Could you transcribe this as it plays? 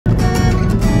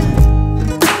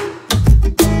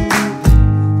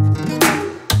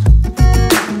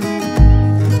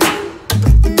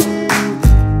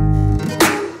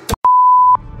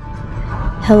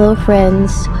Hello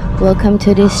friends, welcome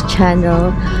to this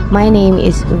channel. My name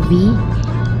is V.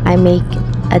 I make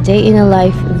a day in a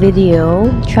life video,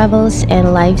 travels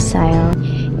and lifestyle.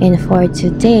 And for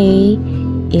today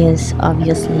is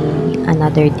obviously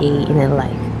another day in a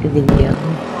life video.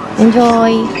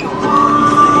 Enjoy!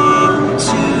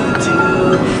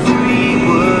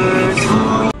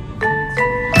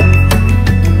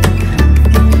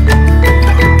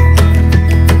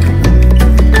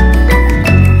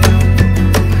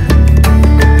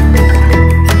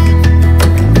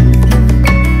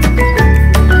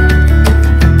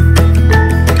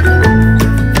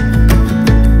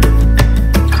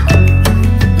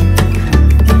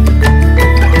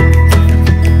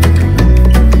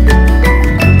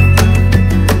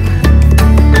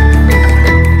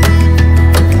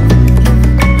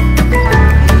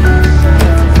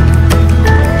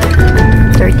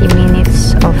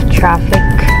 Traffic.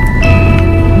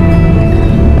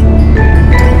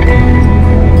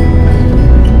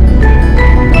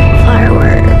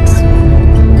 Fireworks.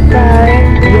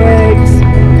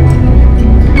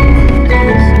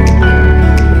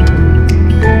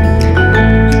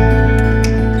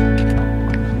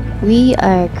 We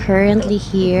are currently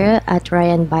here at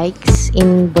Ryan Bikes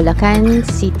in Bulacan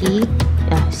City.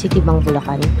 City bang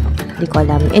Bulacan? Hindi ko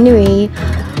alam. Anyway,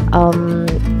 ang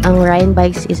Ryan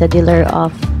Bikes is a dealer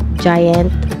of Giant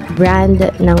brand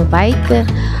ng bike.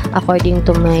 According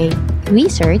to my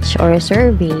research or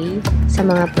survey sa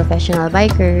mga professional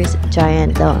bikers,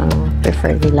 Giant daw ang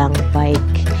prefer nilang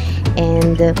bike.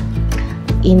 And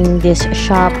in this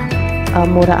shop,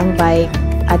 mura ang bike.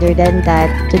 Other than that,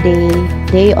 today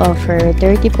they offer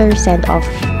 30% off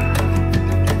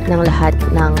ng lahat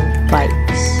ng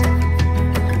bikes.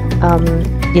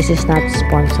 This is not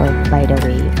sponsored, by the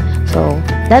way. So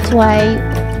that's why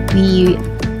we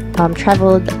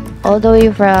traveled all the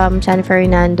way from San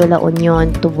Fernando, La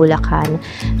Union to Bulacan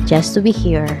just to be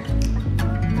here.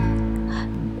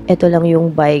 Ito lang yung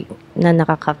bike na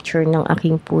nakaka-capture ng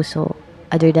aking puso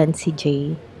other than si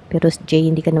Jay. Pero si Jay,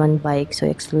 hindi ka naman bike, so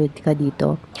exclude ka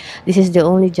dito. This is the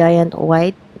only Giant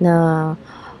white na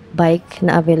bike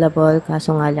na available,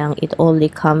 kaso nga lang it only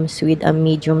comes with a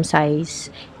medium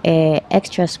size.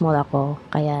 Extra small ako,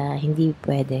 kaya hindi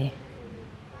pwede.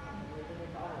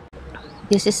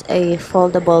 This is a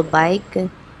foldable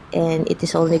bike and it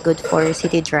is only good for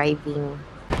city driving.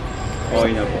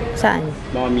 Okay na po. Saan?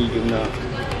 Mga medium na.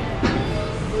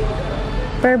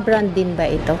 Per brand din ba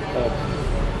ito?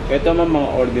 Ito mga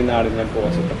ordinary na po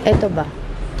kasi. Ito ba?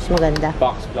 Mas maganda.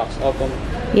 Box. Opo.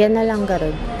 Yan na lang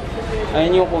garod.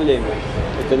 Ayan yung kulay mo.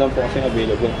 Ito lang po kasi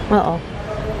available. Oo.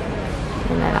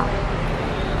 Yan na lang.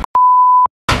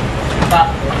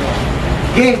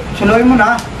 Okay, suloy mo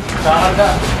na.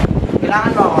 Saka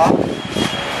Kailangan mo ako?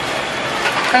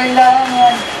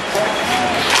 kailangan.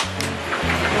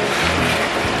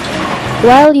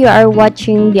 While you are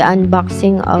watching the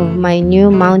unboxing of my new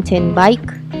mountain bike,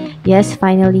 yes,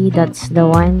 finally, that's the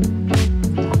one.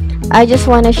 I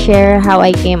just want to share how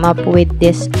I came up with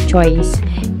this choice.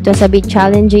 It was a bit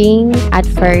challenging at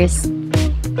first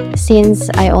since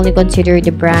I only considered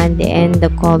the brand and the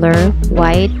color,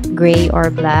 white, gray, or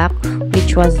black,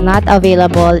 which was not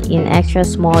available in extra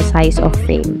small size of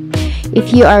frame.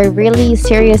 If you are really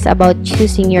serious about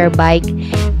choosing your bike,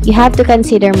 you have to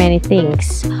consider many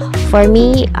things. For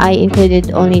me, I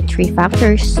included only 3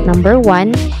 factors. Number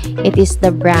 1, it is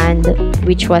the brand,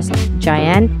 which was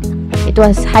Giant. It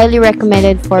was highly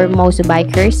recommended for most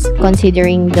bikers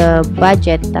considering the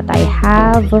budget that I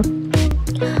have.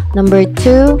 Number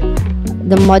 2,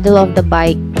 the model of the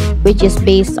bike, which is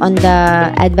based on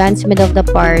the advancement of the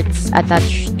parts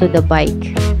attached to the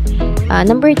bike.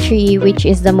 Number 3, which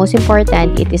is the most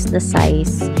important, it is the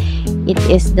size. It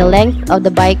is the length of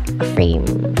the bike frame.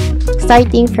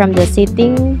 Starting from the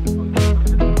sitting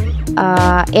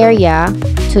area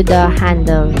to the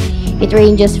handle. It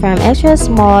ranges from extra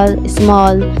small,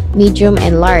 medium,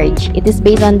 and large. It is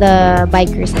based on the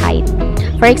biker's height.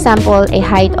 For example, a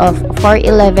height of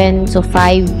 4'11" to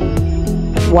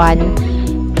 5'1"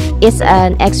 is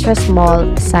an extra small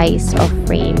size of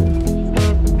frame.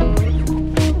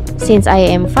 Since I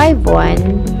am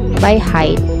 5'1" by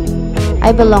height,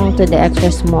 I belong to the extra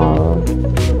small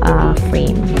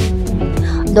frame.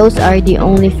 Those are the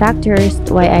only factors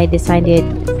why I decided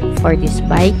for this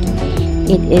bike.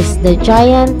 It is the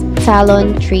Giant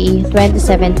Talon 3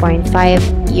 27.5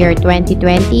 year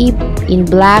 2020 in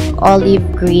black, olive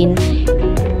green,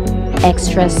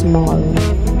 extra small.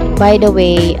 By the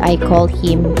way, I call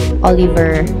him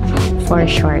Oliver for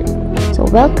short. So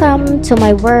welcome to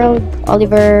my world,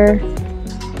 Oliver.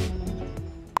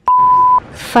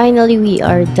 Finally, we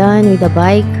are done with the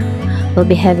bike. We'll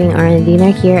be having our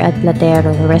dinner here at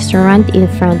Platero restaurant in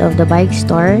front of the bike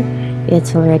store.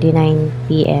 It's already 9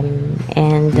 p.m.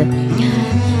 and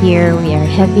here we are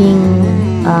having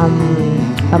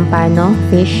pampano,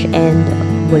 fish, and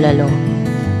bulalo.